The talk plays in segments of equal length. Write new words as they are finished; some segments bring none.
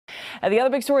And the other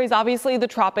big story is obviously the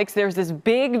tropics. There's this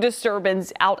big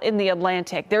disturbance out in the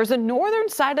Atlantic. There's a northern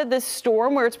side of this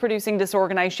storm where it's producing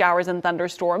disorganized showers and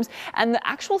thunderstorms. And the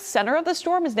actual center of the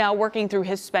storm is now working through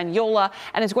Hispaniola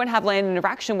and is going to have land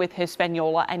interaction with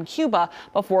Hispaniola and Cuba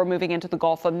before moving into the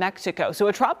Gulf of Mexico. So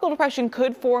a tropical depression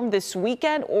could form this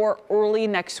weekend or early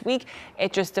next week.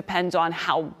 It just depends on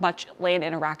how much land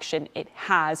interaction it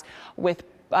has with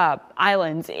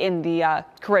islands in the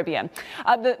Caribbean.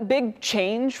 The big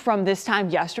change from this time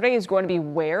yesterday is going to be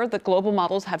where the global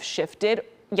models have shifted.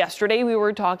 Yesterday, we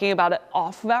were talking about it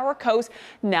off of our coast.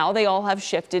 Now they all have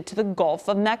shifted to the Gulf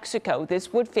of Mexico.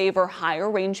 This would favor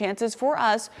higher rain chances for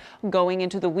us going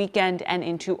into the weekend and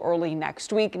into early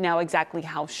next week. Now, exactly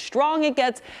how strong it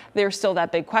gets, there's still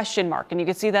that big question mark. And you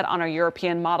can see that on our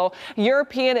European model.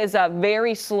 European is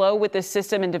very slow with this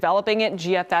system in developing it.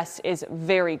 GFS is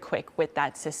very quick with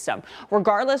that system.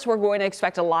 Regardless, we're going to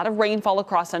expect a lot of rainfall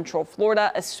across central Florida,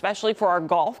 especially for our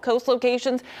Gulf Coast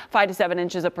locations. 5 to 7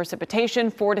 inches of precipitation.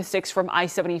 4 to 6 from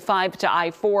I-75 to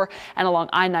I-4 and along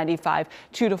I-95,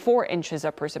 2 to 4 inches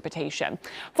of precipitation.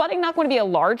 Flooding not going to be a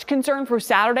large concern for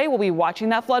Saturday. We'll be watching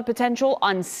that flood potential.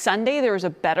 On Sunday, there's a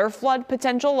better flood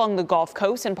potential along the Gulf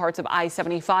Coast and parts of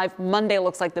I-75. Monday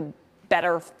looks like the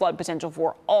better flood potential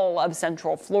for all of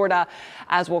central Florida,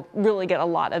 as we'll really get a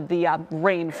lot of the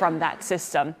rain from that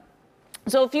system.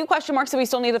 So a few question marks that we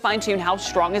still need to fine tune. How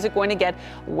strong is it going to get?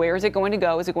 Where is it going to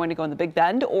go? Is it going to go in the Big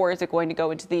Bend or is it going to go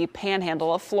into the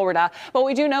panhandle of Florida? But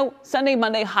we do know Sunday,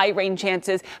 Monday, high rain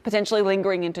chances potentially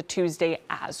lingering into Tuesday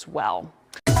as well.